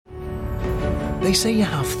They say you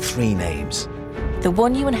have 3 names. The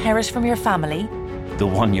one you inherit from your family. The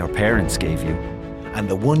one your parents gave you. And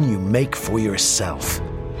the one you make for yourself.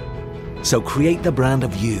 So create the brand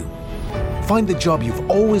of you. Find the job you've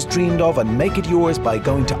always dreamed of and make it yours by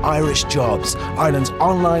going to Irish Jobs, Ireland's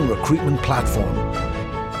online recruitment platform.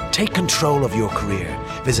 Take control of your career.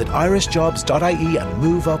 Visit irishjobs.ie and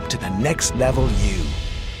move up to the next level you.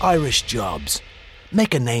 Irish Jobs.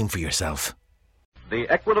 Make a name for yourself. The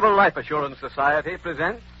Equitable Life Assurance Society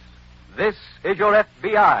presents This Is Your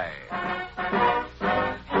FBI.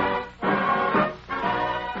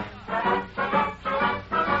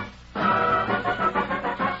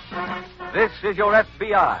 This is Your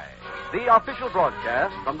FBI, the official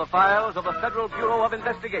broadcast from the files of the Federal Bureau of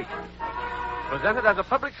Investigation. Presented as a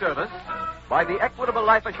public service by the Equitable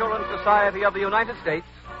Life Assurance Society of the United States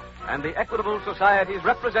and the Equitable Society's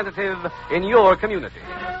representative in your community.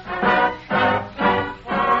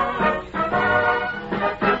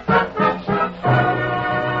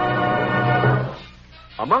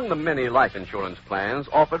 Among the many life insurance plans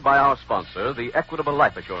offered by our sponsor, the Equitable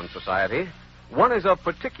Life Assurance Society, one is of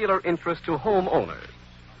particular interest to homeowners.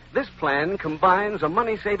 This plan combines a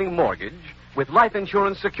money-saving mortgage with life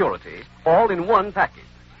insurance security, all in one package.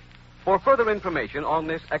 For further information on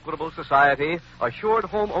this Equitable Society Assured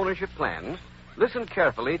Home Ownership Plan, listen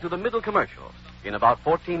carefully to the middle commercial in about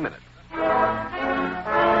 14 minutes.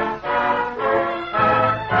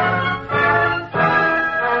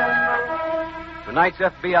 Tonight's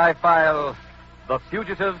FBI file, The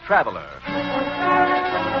Fugitive Traveler.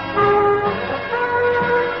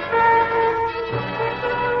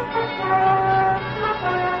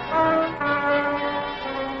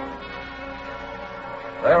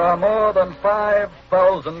 There are more than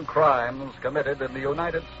 5,000 crimes committed in the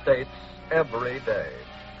United States every day.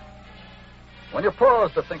 When you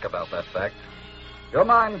pause to think about that fact, your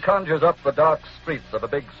mind conjures up the dark streets of a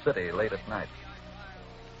big city late at night.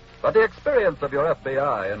 But the experience of your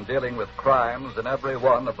FBI in dealing with crimes in every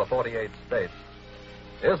one of the 48 states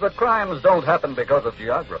is that crimes don't happen because of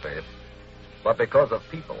geography, but because of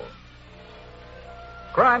people.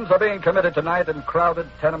 Crimes are being committed tonight in crowded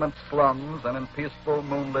tenement slums and in peaceful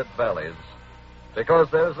moonlit valleys because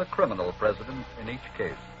there's a criminal president in each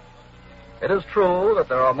case. It is true that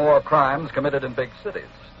there are more crimes committed in big cities,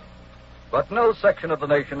 but no section of the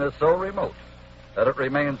nation is so remote that it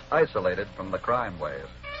remains isolated from the crime wave.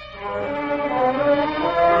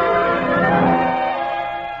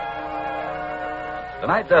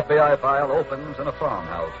 Tonight's FBI file opens in a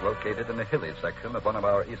farmhouse located in the hilly section of one of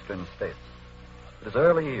our eastern states. It is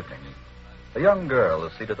early evening. A young girl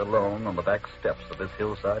is seated alone on the back steps of this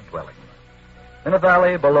hillside dwelling. In a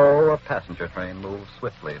valley below, a passenger train moves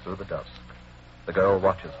swiftly through the dusk. The girl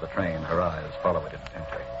watches the train, her eyes follow it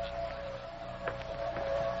intently.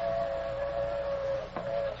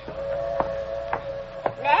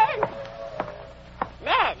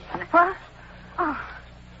 Ned! What? Oh,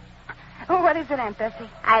 what is it, Aunt Bessie?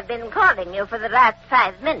 I've been calling you for the last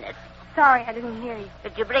 5 minutes. Sorry, I didn't hear you.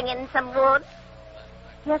 Did you bring in some wood?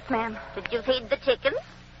 Yes, ma'am. Did you feed the chickens?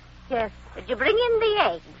 Yes. Did you bring in the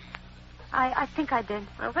eggs? I think I did.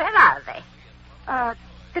 Well, where are they?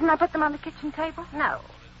 Didn't I put them on the kitchen table? No.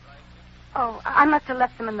 Oh, I must have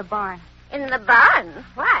left them in the barn. In the barn?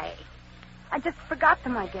 Why? I just forgot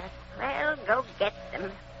them, I guess. Well, go get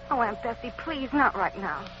them. Oh, Aunt Bessie, please, not right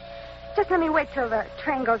now. Just let me wait till the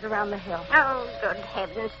train goes around the hill. Oh, good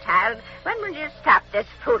heavens, child. When will you stop this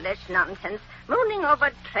foolish nonsense? Mooning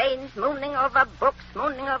over trains, mooning over books,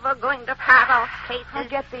 mooning over going to far-off places. I'll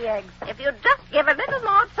get the eggs. If you just give a little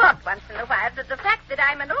more thought once in a while to the fact that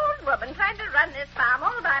I'm an old woman trying to run this farm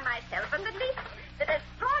all by myself, and that a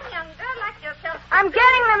strong young girl like yourself... I'm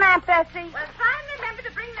getting them, Aunt Bessie. Well, try and remember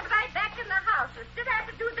to bring them right back in the house. You still have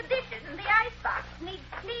to do the dishes, and the icebox needs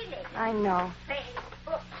cleaning. I know. Trains,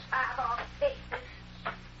 books, far-off places.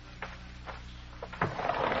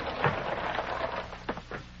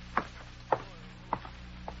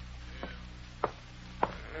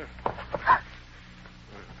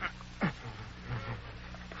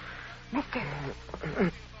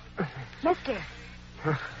 Mister.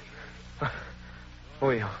 Who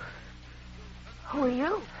are you? Who are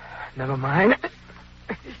you? Never mind.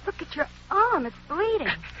 Look at your arm. It's bleeding.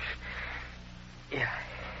 Yeah.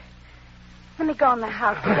 Let me go in the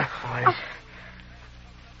house.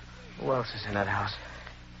 Who else is in that house?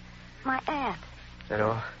 My aunt. Is that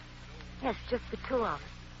all? Yes, just the 2 of us.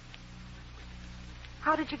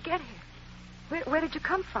 How did you get here? Where did you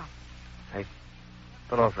come from? I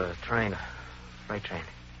got off a train, a freight train.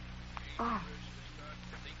 Oh.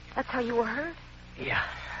 That's how you were hurt? Yeah.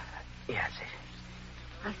 Yeah, that's it.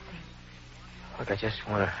 I see. Look, I just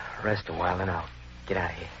want to rest a while, then I'll get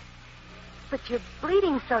out of here. But you're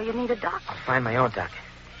bleeding, so you need a doctor. I'll find my own doctor.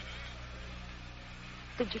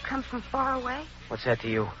 Did you come from far away? What's that to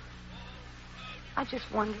you? I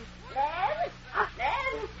just wondered. Nan?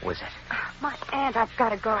 Nan? What's that? My aunt, I've got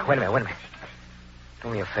to go. Wait a minute. Do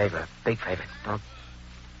me a favor, a big favor.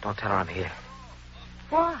 Don't tell her I'm here.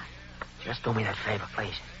 Why? Just do me that favor,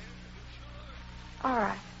 please. All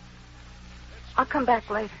right. I'll come back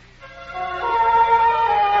later.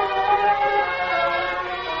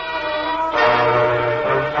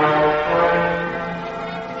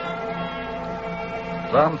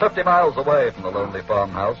 Some 50 miles away from the lonely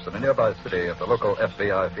farmhouse in a nearby city at the local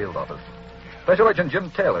FBI field office, Special Agent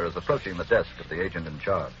Jim Taylor is approaching the desk of the agent in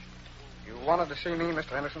charge. You wanted to see me, Mr.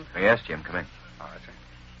 Henderson? Yes, Jim, come in. All right,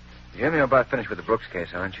 sir. Jim, you're about finished with the Brooks case,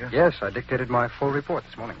 aren't you? Yes, I dictated my full report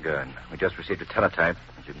this morning. Good. We just received a teletype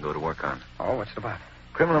that you can go to work on. Oh, what's it about?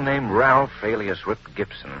 Criminal named Ralph, alias Rip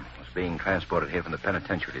Gibson, was being transported here from the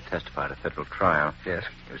penitentiary to testify at a federal trial. Yes.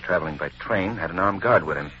 He was traveling by train, had an armed guard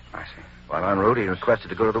with him. I see. While en route, he requested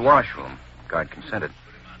to go to the washroom. The guard consented.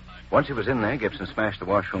 Once he was in there, Gibson smashed the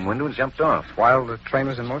washroom window and jumped off. While the train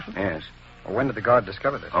was in motion? Yes. Well, when did the guard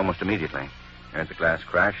discover this? Almost immediately. Heard the glass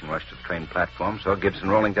crash and rushed to the train platform, saw Gibson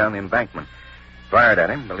rolling down the embankment. Fired at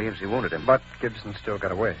him, believes he wounded him. But Gibson still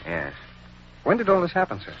got away. Yes. When did all this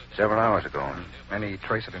happen, sir? Several hours ago. Any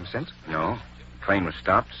trace of him since? No. The train was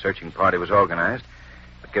stopped, searching party was organized,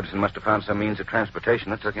 but Gibson must have found some means of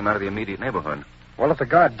transportation that took him out of the immediate neighborhood. Well, if the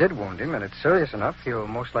guard did wound him and it's serious enough, he'll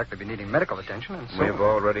most likely be needing medical attention, and so... We've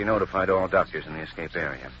already notified all doctors in the escape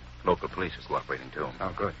area. Local police are cooperating, too.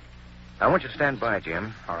 Oh, good. I want you to stand by,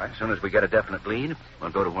 Jim. All right. As soon as we get a definite lead,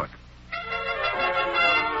 we'll go to work.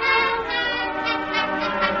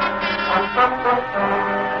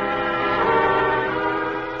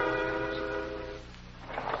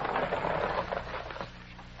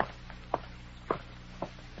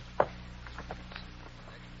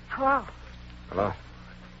 Hello. Hello.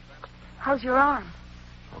 How's your arm?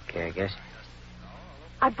 Okay, I guess.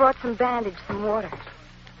 I brought some bandage, some water.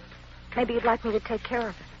 Maybe you'd like me to take care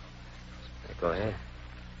of it. Go ahead.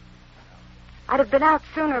 I'd have been out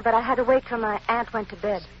sooner, but I had to wait till my aunt went to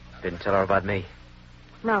bed. Didn't tell her about me.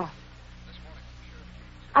 No.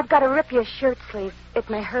 I've got to rip your shirt sleeve. It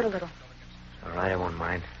may hurt a little. All right, I won't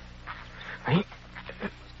mind.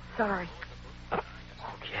 Sorry.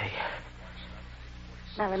 Okay.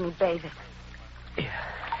 Now let me bathe it. Yeah,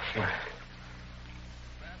 sure.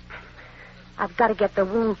 I've got to get the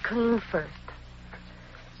wound clean first.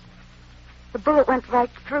 The bullet went right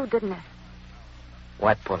through, didn't it?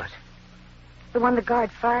 What bullet? The one the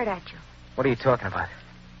guard fired at you. What are you talking about?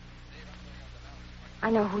 I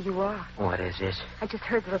know who you are. What is this? I just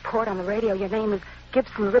heard the report on the radio. Your name is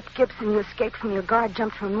Gibson, Rip Gibson. You escaped from your guard,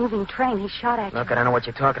 jumped from a moving train. He shot at you. Look, I don't know what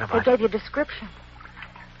you're talking They about. gave you a description.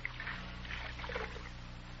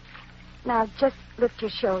 Now, just lift your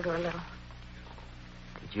shoulder a little.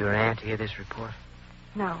 Did your aunt hear this report?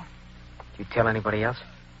 No. Did you tell anybody else?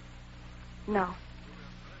 No.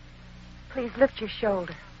 Please lift your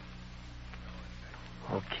shoulder.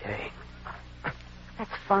 Okay.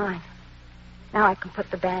 That's fine. Now I can put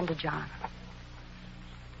the bandage on.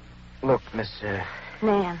 Look, Miss,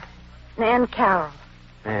 Nan. Nan Carroll.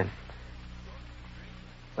 Man.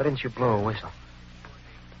 Why didn't you blow a whistle?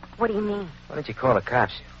 What do you mean? Why didn't you call the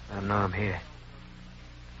cops? Let them know I'm here.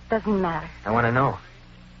 Doesn't matter. I want to know.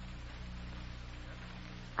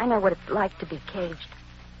 I know what it's like to be caged.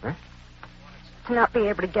 Huh? To not be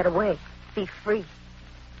able to get away. Be free.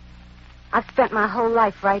 I've spent my whole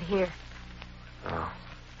life right here. Oh,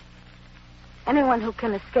 Anyone who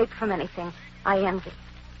can escape from anything, I envy.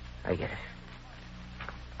 I get it.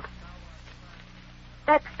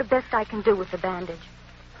 That's the best I can do with the bandage.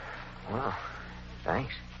 Well,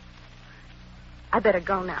 thanks. I better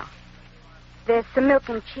go now. There's some milk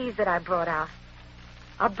and cheese that I brought out.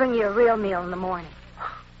 I'll bring you a real meal in the morning.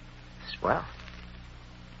 Swell.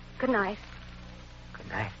 Good night. Good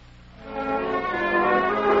night.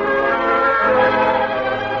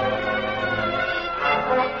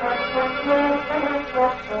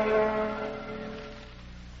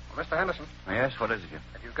 Well, Mr. Henderson, Yes, what is it, Jim?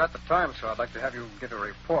 if you've got the time, sir, I'd like to have you give a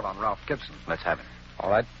report on Ralph Gibson. Let's have it. All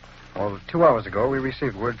right. Well, 2 hours ago, we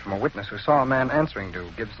received word from a witness who saw a man answering to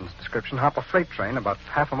Gibson's description hop a freight train about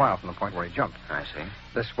half a mile from the point where he jumped. I see.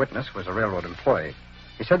 This witness was a railroad employee.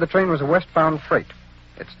 He said the train was a westbound freight.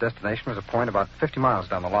 Its destination was a point about 50 miles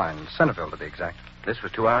down the line, Centerville to be exact. This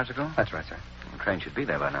was 2 hours ago? That's right, sir. The train should be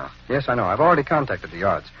there by now. Yes, I know. I've already contacted the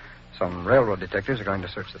yards. Some railroad detectives are going to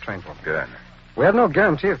search the train for me. Good. We have no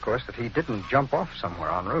guarantee, of course, that he didn't jump off somewhere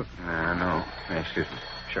en route. No. Excuse me.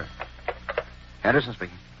 Sure. Anderson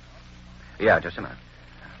speaking. Yeah, just a minute.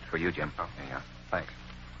 For you, Jim. Oh, yeah. Thanks.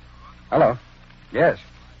 Hello. Yes.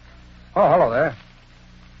 Oh, hello there.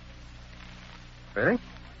 Really?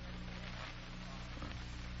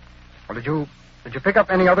 Well, did you pick up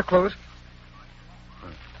any other clues?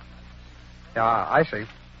 Yeah, I see.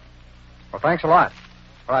 Well, thanks a lot.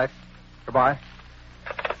 All right. Goodbye.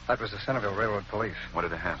 That was the Centerville Railroad Police. What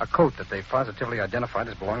did they have? A coat that they positively identified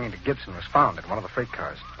as belonging to Gibson was found in one of the freight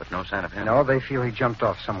cars. But no sign of him. No, they feel he jumped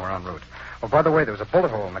off somewhere en route. Oh, by the way, there was a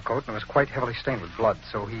bullet hole in the coat, and it was quite heavily stained with blood,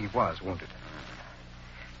 so he was wounded.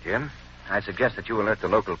 Jim, I suggest that you alert the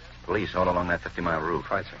local police all along that 50-mile route.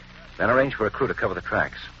 Right, sir. Then arrange for a crew to cover the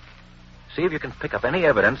tracks. See if you can pick up any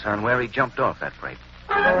evidence on where he jumped off that freight.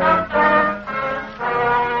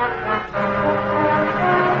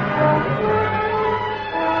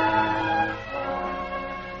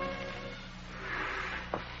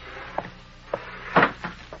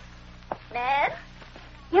 Ned?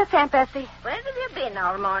 Yes, Aunt Bessie. Where have you been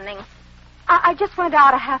all morning? I just went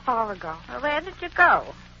out a half hour ago. Well, where did you go?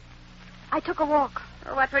 I took a walk.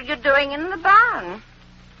 Well, what were you doing in the barn?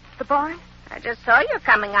 The barn? I just saw you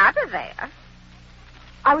coming out of there.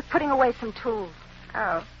 I was putting away some tools.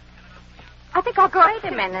 Oh. I think I'll go. Wait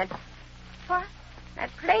a minute. What? That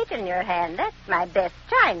plate in your hand, that's my best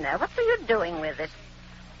china. What were you doing with it?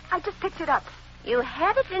 I just picked it up. You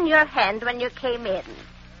had it in your hand when you came in.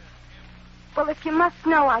 Well, if you must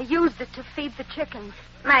know, I used it to feed the chickens.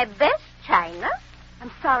 My best china?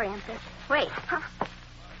 I'm sorry, Aunt Bessie. Wait. Huh?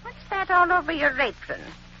 What's that all over your apron?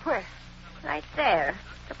 Where? Right there.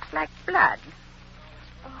 Looks like blood.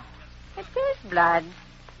 Oh. It is blood.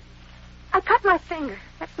 I cut my finger.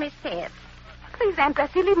 Let me see it. Please, Aunt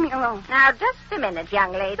Bessie, leave me alone. Now, just a minute,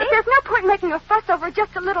 young lady. But there's no point making a fuss over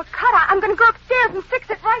just a little cut. I'm going to go upstairs and fix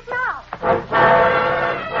it right now.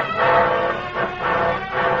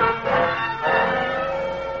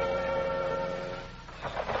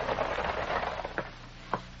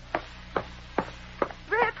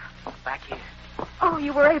 Rip. Back here. Oh,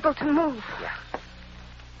 you were able to move. Yeah.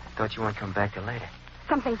 I thought you weren't coming back till later.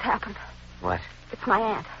 Something's happened. What? It's my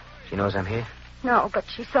aunt. She knows I'm here? No, but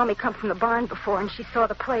she saw me come from the barn before, and she saw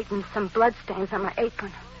the plate and some bloodstains on my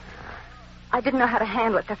apron. I didn't know how to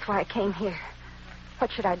handle it. That's why I came here.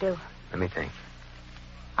 What should I do? Let me think.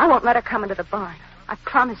 I won't let her come into the barn. I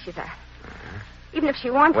promise you that. Uh-huh. Even if she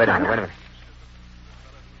wants Wait to. a minute.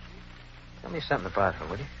 Tell me something about her,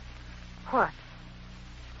 will you? What?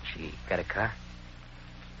 She got a car?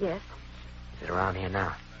 Yes. Is it around here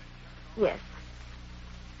now? Yes.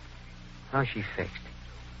 How's she fixed?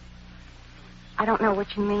 I don't know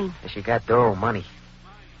what you mean. Has she got dough, money?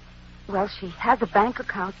 Well, she has a bank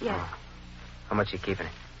account, yes. Oh. How much you keeping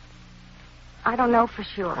it? I don't know for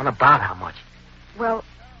sure. And about how much? Well,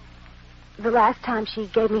 the last time she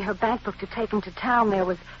gave me her bank book to take into town, there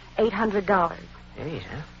was $800. Jeez,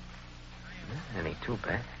 huh? That ain't too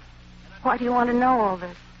bad. Why do you want to know all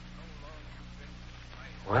this?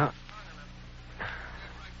 Well,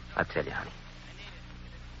 I'll tell you, honey.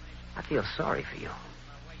 I feel sorry for you.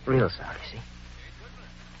 Real sorry, see?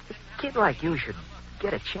 A kid like you should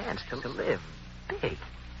get a chance to live big.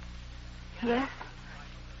 Yes?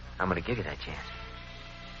 I'm going to give you that chance.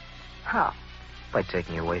 How? By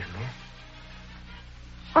taking you away from here.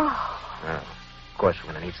 Oh. Well, of course,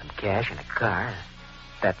 we're going to need some cash and a car.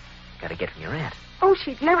 That got to get from your aunt. Oh,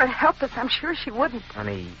 she'd never help us. I'm sure she wouldn't.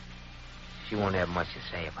 Honey, she won't have much to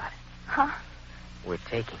say about it. Huh? We're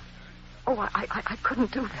taking. Oh, I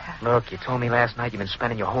couldn't do that. Look, you told me last night you've been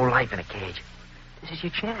spending your whole life in a cage. This is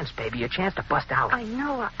your chance, baby. Your chance to bust out. I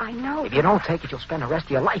know. If you don't take it, you'll spend the rest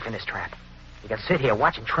of your life in this trap. You can sit here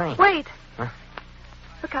watching trains. Wait. Huh?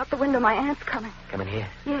 Look out the window. My aunt's coming. Come in here.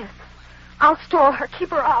 Yes. I'll stall her.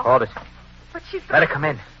 Keep her out. Hold it. But she's... Let her come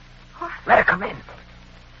in. What? Let her come in.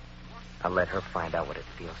 I'll let her find out what it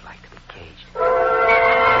feels like to be caged.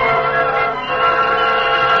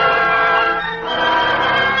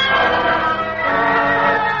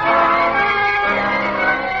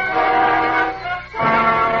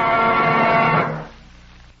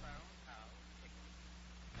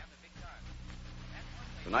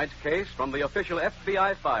 Tonight's case from the official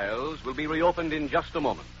FBI files will be reopened in just a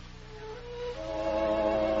moment.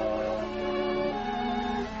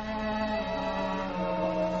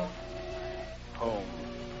 Home,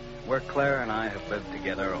 where Claire and I have lived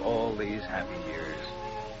together all these happy years.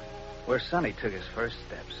 Where Sonny took his first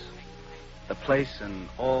steps. The place in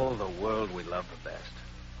all the world we love the best.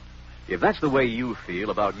 If that's the way you feel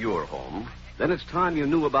about your home, then it's time you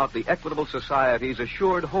knew about the Equitable Society's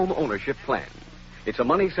Assured Home Ownership Plan. It's a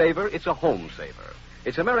money saver, it's a home saver.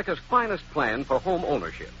 It's America's finest plan for home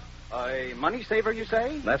ownership. A money saver, you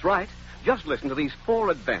say? That's right. Just listen to these 4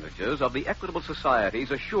 advantages of the Equitable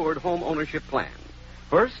Society's assured home ownership plan.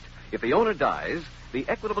 First, if the owner dies, the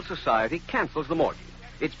Equitable Society cancels the mortgage.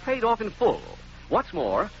 It's paid off in full. What's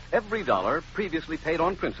more, every dollar previously paid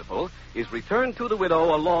on principal is returned to the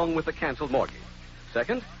widow along with the canceled mortgage.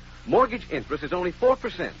 Second, mortgage interest is only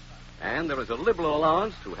 4%, and there is a liberal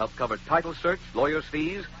allowance to help cover title search, lawyer's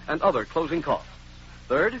fees, and other closing costs.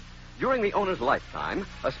 Third, during the owner's lifetime,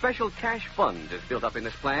 a special cash fund is built up in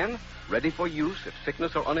this plan, ready for use if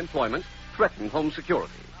sickness or unemployment threaten home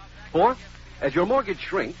security. Fourth, as your mortgage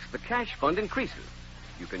shrinks, the cash fund increases.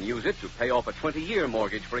 You can use it to pay off a 20-year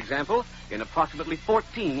mortgage, for example, in approximately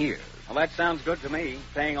 14 years. Well, that sounds good to me,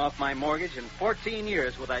 paying off my mortgage in 14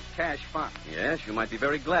 years with that cash fund. Yes, you might be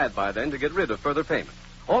very glad by then to get rid of further payments.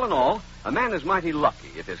 All in all, a man is mighty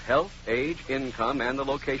lucky if his health, age, income, and the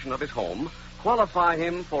location of his home qualify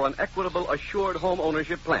him for an Equitable Assured Home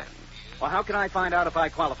Ownership Plan. Well, how can I find out if I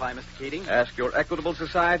qualify, Mr. Keating? Ask your Equitable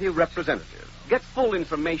Society representative. Get full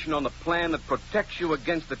information on the plan that protects you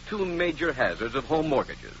against the 2 major hazards of home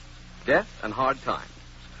mortgages, death and hard times.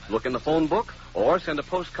 Look in the phone book or send a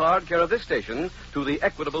postcard care of this station to the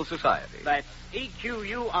Equitable Society. That's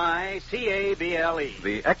EQUICABLE.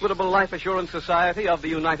 The Equitable Life Assurance Society of the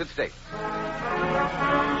United States.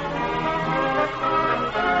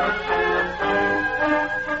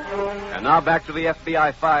 And now back to the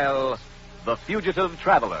FBI file, The Fugitive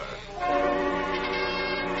Traveler.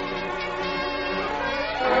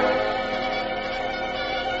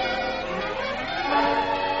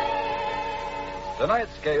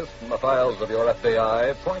 Tonight's case from the files of your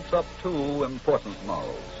FBI points up 2 important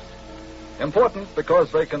morals. Important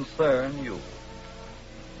because they concern you.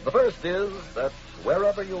 The first is that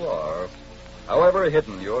wherever you are, however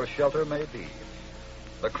hidden your shelter may be,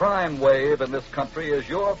 the crime wave in this country is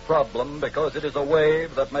your problem because it is a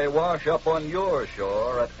wave that may wash up on your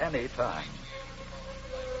shore at any time.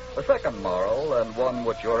 The second moral, and one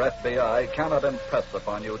which your FBI cannot impress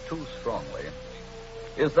upon you too strongly,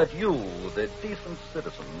 is that you, the decent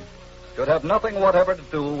citizen, should have nothing whatever to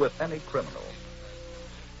do with any criminal.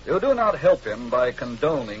 You do not help him by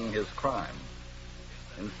condoning his crime.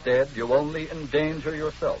 Instead, you only endanger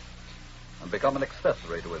yourself and become an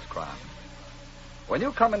accessory to his crime. When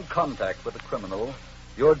you come in contact with a criminal,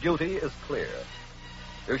 your duty is clear.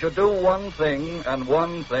 You should do one thing and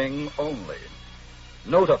one thing only.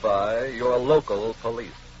 Notify your local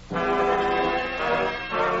police.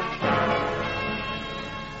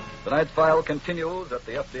 Tonight's file continues at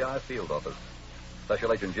the FBI field office.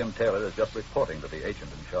 Special Agent Jim Taylor is just reporting to the agent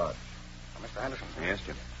in charge. Mr. Anderson. Yes,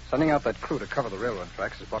 Jim. Sending out that crew to cover the railroad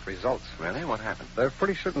tracks has brought results. Really? What happened? They're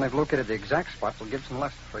pretty certain they've located the exact spot where Gibson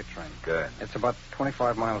left the freight train. Good. It's about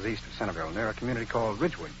 25 miles east of Centerville, near a community called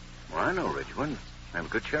Ridgewood. Well, I know Ridgewood. I have a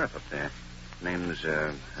good sheriff up there. Name's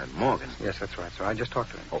Morgan. Yes, that's right, sir. I just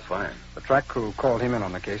talked to him. Oh, fine. The track crew called him in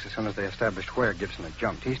on the case as soon as they established where Gibson had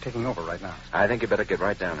jumped. He's taking over right now. I think you better get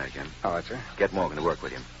right down there, Jim. All right, sir. Get Morgan to work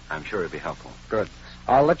with you. I'm sure it'll be helpful. Good.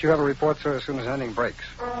 I'll let you have a report, sir, as soon as anything breaks.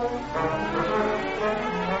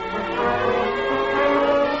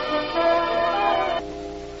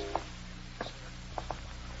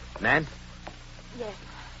 Nan? Yes.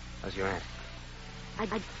 How's your aunt?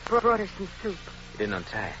 I brought her some soup. You didn't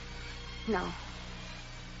untie her. No.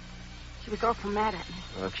 She was awful mad at me.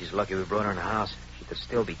 Well, if she's lucky we brought her in the house, she could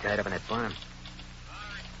still be tied up in that barn.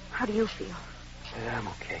 How do you feel? Yeah, I'm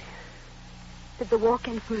okay. Did the walk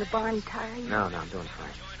in from the barn tire you? No, I'm doing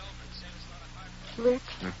fine. Rich?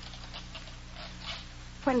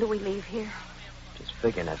 When do we leave here? Just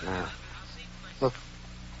figuring that now. Look,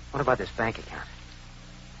 what about this bank account?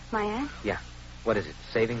 My aunt? Yeah. What is it,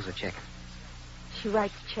 savings or checking? She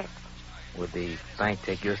writes checks. Would the bank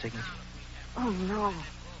take your signature? Oh, no.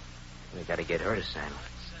 We got to get her to sign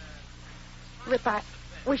it. Rip, I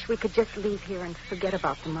wish we could just leave here and forget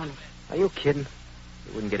about the money. Are you kidding?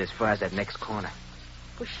 You wouldn't get as far as that next corner.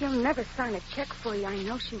 Well, she'll never sign a check for you. I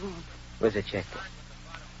know she won't. Where's the check?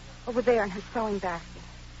 Over there in her sewing basket.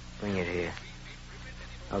 Bring it here.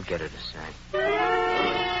 I'll get her to sign.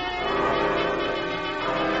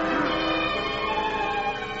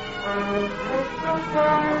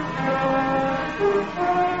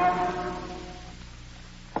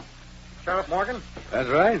 Sheriff Morgan? That's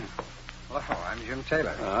right. Hello, I'm Jim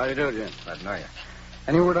Taylor. How do you do, Jim? Glad to know you.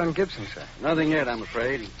 Any word on Gibson, sir? Nothing yet, I'm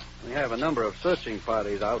afraid. We have a number of searching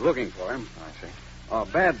parties out looking for him. I see. Our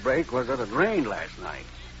bad break was that it rained last night.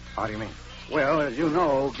 How do you mean? Well, as you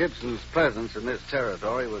know, Gibson's presence in this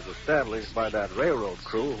territory was established by that railroad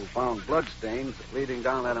crew who found bloodstains leading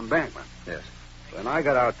down that embankment. Yes. When I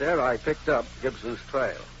got out there, I picked up Gibson's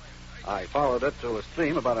trail. I followed it to a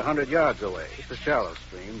stream about 100 yards away. It's a shallow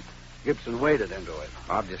stream. Gibson waded into it.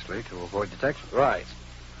 Obviously, to avoid detection. Right.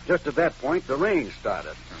 Just at that point, the rain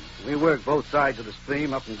started. We worked both sides of the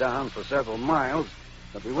stream up and down for several miles,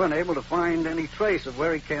 but we weren't able to find any trace of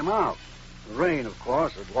where he came out. The rain, of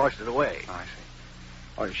course, had washed it away. I see.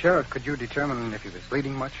 Oh, Sheriff, could you determine if he was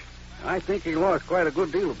bleeding much? I think he lost quite a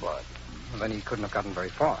good deal of blood. Well, then he couldn't have gotten very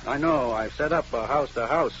far. I know. I've set up a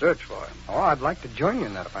house-to-house search for him. Oh, I'd like to join you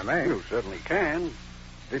in that if I may. You certainly can.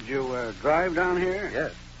 Did you drive down here?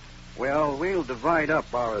 Yes. Well, we'll divide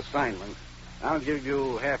up our assignment. I'll give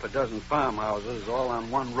you half a dozen farmhouses all on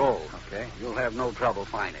one roll. Okay. You'll have no trouble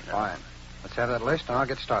finding them. Fine. Let's have that list, and I'll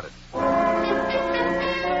get started.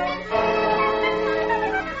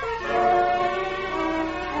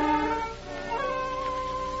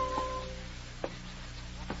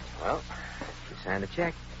 Well, she signed a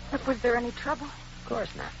check. But was there any trouble? Of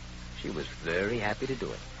course not. She was very happy to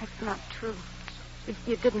do it. That's not true.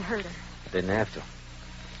 You didn't hurt her. I didn't have to.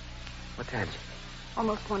 What time is it?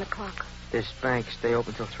 Almost 1 o'clock. This bank stay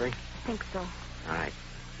open till 3? I think so. All right.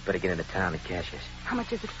 You better get into town and cash this. How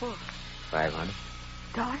much is it for? $500.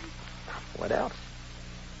 $5? What else?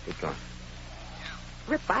 Keep going.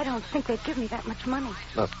 Rip, I don't think they'd give me that much money.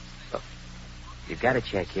 Look. You've got a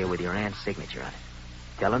check here with your aunt's signature on it.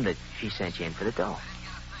 Tell them that she sent you in for the dough.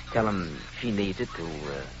 Tell them she needs it to,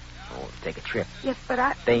 take a trip. Yes,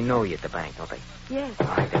 but They know you at the bank, don't they? Yes. All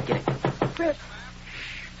right, then get it. Rip.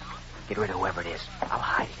 Get rid of whoever it is. I'll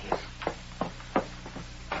hide it here.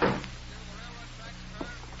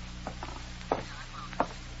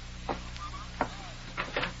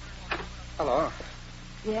 Hello.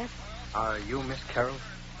 Yes? Are you Miss Carroll?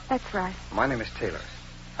 That's right. My name is Taylor.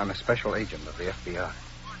 I'm a special agent of the FBI.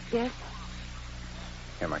 Yes?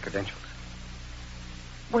 Here are my credentials.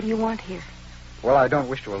 What do you want here? Well, I don't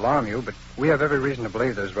wish to alarm you, but we have every reason to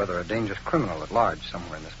believe there's rather a dangerous criminal at large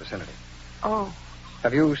somewhere in this vicinity. Oh.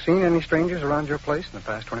 Have you seen any strangers around your place in the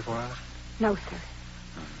past 24 hours? No, sir.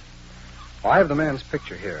 Well, I have the man's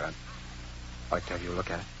picture here. I'd like to have you look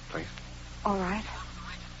at it, please. All right.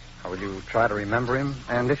 Will you try to remember him?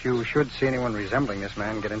 And if you should see anyone resembling this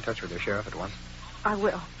man, get in touch with your sheriff at once. I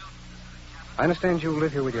will. I understand you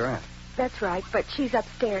live here with your aunt. That's right, but she's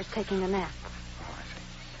upstairs taking a nap. Oh, I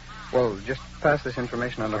see. Well, just pass this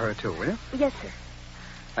information on to her, too, will you? Yes, sir.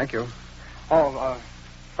 Thank you. Oh,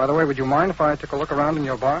 by the way, would you mind if I took a look around in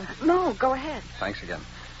your bar? No, go ahead. Thanks again.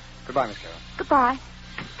 Goodbye, Miss Carroll. Goodbye.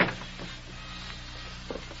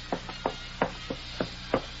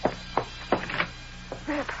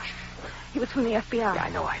 Rip, he was from the FBI. Yeah, I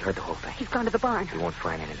know. I heard the whole thing. He's gone to the barn. We won't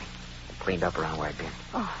find anything. I cleaned up around where I've been.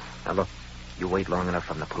 Oh. Now, look. You wait long enough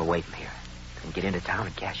for him to pull away from here. Then get into town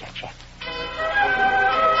and cash that check.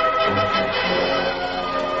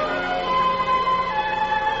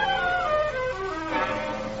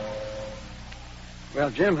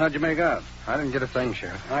 Well, Jim, how'd you make out? I didn't get a thing,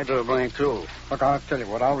 Sheriff. I drew a blank, too. Look, I'll tell you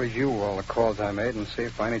what. I'll review all the calls I made and see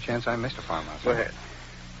if by any chance I missed a farmhouse. Go ahead.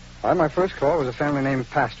 My first call was a family named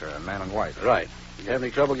Pastor, a man and wife. Right. You have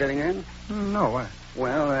any trouble getting in? No, why?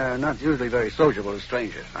 Well, they're not usually very sociable as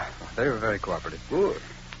strangers. They were very cooperative. Good.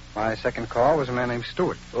 My second call was a man named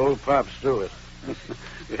Stewart. Old Pop Stewart.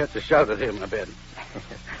 You have to shout at him, I bet.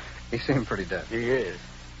 He seemed pretty dead. He is.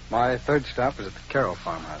 My third stop was at the Carroll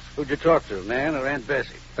farmhouse. Who'd you talk to, Nan or Aunt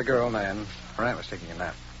Bessie? The girl, Nan. Her aunt was taking a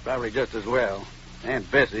nap. Probably just as well. Aunt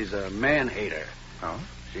Bessie's a man-hater. Oh?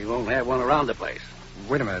 She won't have one around the place.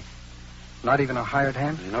 Wait a minute. Not even a hired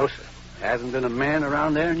hand? No, sir. Hasn't been a man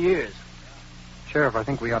around there in years. Sheriff, I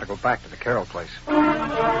think we ought to go back to the Carroll place.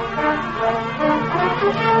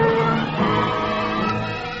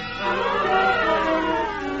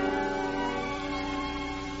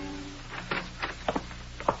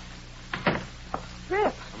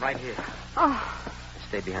 Rip. I'm right here. Oh, I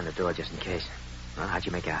stayed behind the door just in case. Well, how'd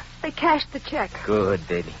you make out? they cashed the check. Good,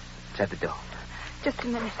 baby. It's at the door. Just a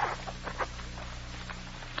minute.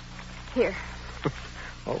 Here.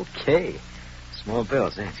 Okay. Small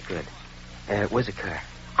bills, that's good. Where's the car?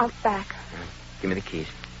 Out back. Give me the keys.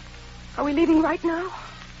 Are we leaving right now?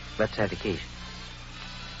 Let's have the keys.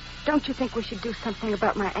 Don't you think we should do something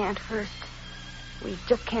about my aunt first? We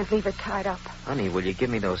just can't leave her tied up. Honey, will you give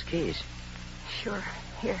me those keys? Sure.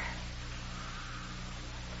 Here.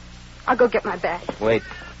 I'll go get my bag. Wait.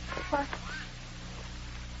 What?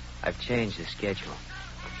 I've changed the schedule.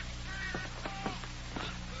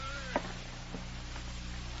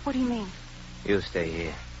 What do you mean? You stay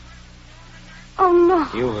here. Oh, no.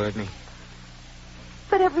 You heard me.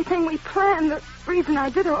 But everything we planned, the reason I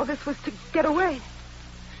did all this was to get away.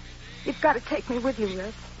 You've got to take me with you,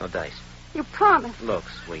 Rip. No dice. You promised. Look,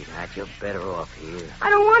 sweetheart, you're better off here. I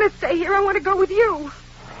don't want to stay here. I want to go with you.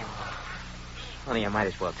 Only I might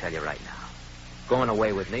as well tell you right now. Going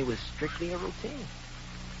away with me was strictly a routine.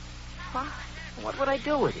 What? What would I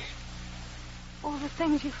do with you? All the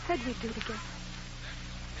things you said we'd do together.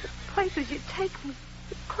 The places you'd take me.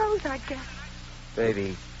 The clothes I'd get.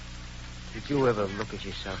 Baby, did you ever look at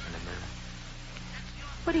yourself in the mirror?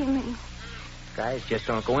 What do you mean? Guys just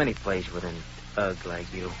don't go any place with an ugg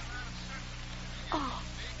like you. Oh.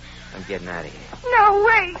 I'm getting out of here. No,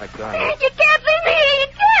 wait. Let go. You can't leave me here. You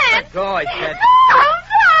can't. Let go, I said. No,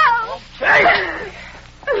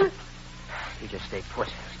 no. You just stay put.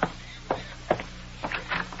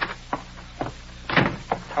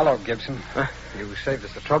 Hello, Gibson. Huh? You saved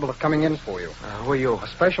us the trouble of coming in for you. Who are you? A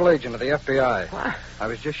special agent of the FBI. What? I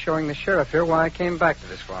was just showing the sheriff here why I came back to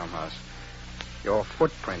this farmhouse. Your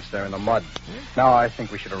footprints there in the mud. Now I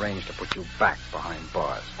think we should arrange to put you back behind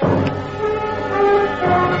bars.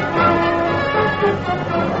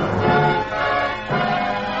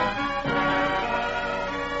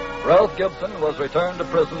 Ralph Gibson was returned to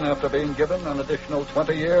prison after being given an additional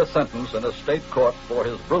 20-year sentence in a state court for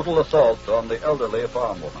his brutal assault on the elderly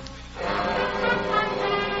farm woman.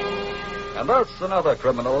 And thus another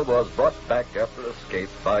criminal was brought back after escape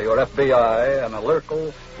by your FBI and a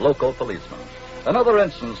local policeman. Another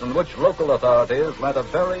instance in which local authorities lent a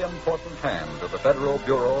very important hand to the Federal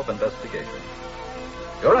Bureau of Investigation.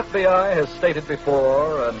 Your FBI has stated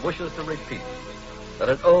before and wishes to repeat that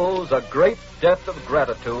it owes a great debt of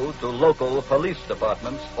gratitude to local police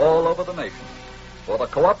departments all over the nation for the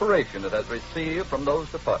cooperation it has received from those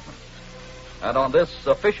departments. And on this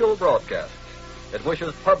official broadcast, it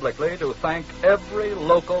wishes publicly to thank every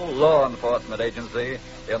local law enforcement agency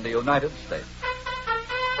in the United States.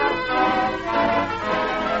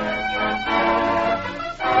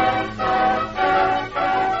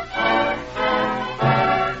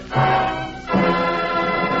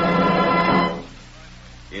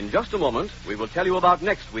 In just a moment, we will tell you about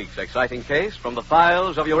next week's exciting case from the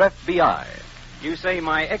files of your FBI. You say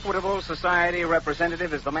my Equitable Society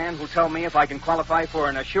representative is the man who'll tell me if I can qualify for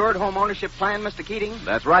an assured home ownership plan, Mr. Keating?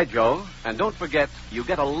 That's right, Joe. And don't forget, you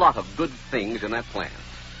get a lot of good things in that plan.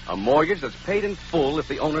 A mortgage that's paid in full if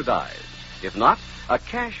the owner dies. If not, a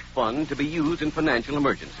cash fund to be used in financial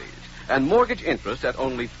emergencies. And mortgage interest at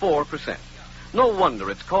only 4%. No wonder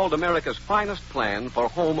it's called America's finest plan for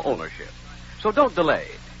home ownership. So don't delay.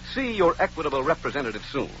 See your Equitable representative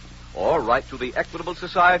soon. Or write to the Equitable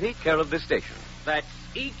Society, care of this station. That's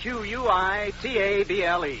EQUITABLE.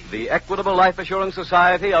 The Equitable Life Assurance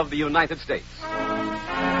Society of the United States.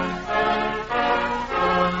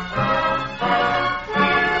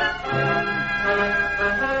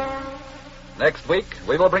 Next week,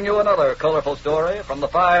 we will bring you another colorful story from the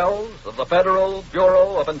files of the Federal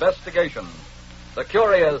Bureau of Investigation. The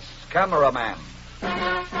Curious Cameraman.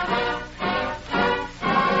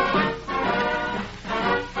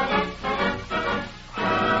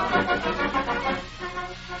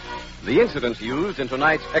 The incidents used in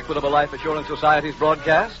tonight's Equitable Life Assurance Society's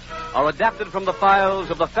broadcast are adapted from the files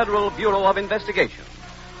of the Federal Bureau of Investigation.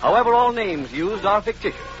 However, all names used are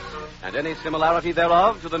fictitious, and any similarity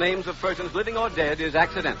thereof to the names of persons living or dead is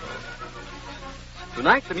accidental.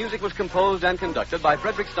 Tonight, the music was composed and conducted by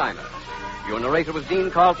Frederick Steiner. Your narrator was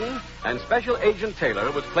Dean Carlton, and Special Agent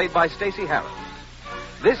Taylor was played by Stacey Harris.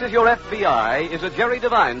 This Is Your FBI is a Jerry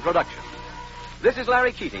Devine production. This is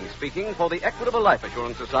Larry Keating speaking for the Equitable Life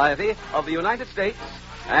Assurance Society of the United States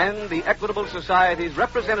and the Equitable Society's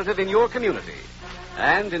representative in your community,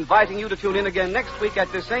 and inviting you to tune in again next week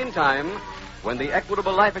at the same time when the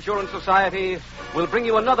Equitable Life Assurance Society will bring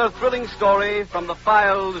you another thrilling story from the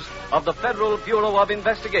files of the Federal Bureau of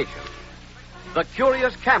Investigation. The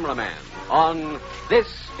Curious Cameraman on This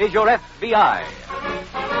Is Your FBI.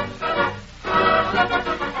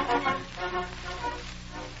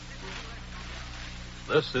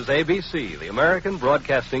 This is ABC, the American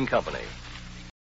Broadcasting Company.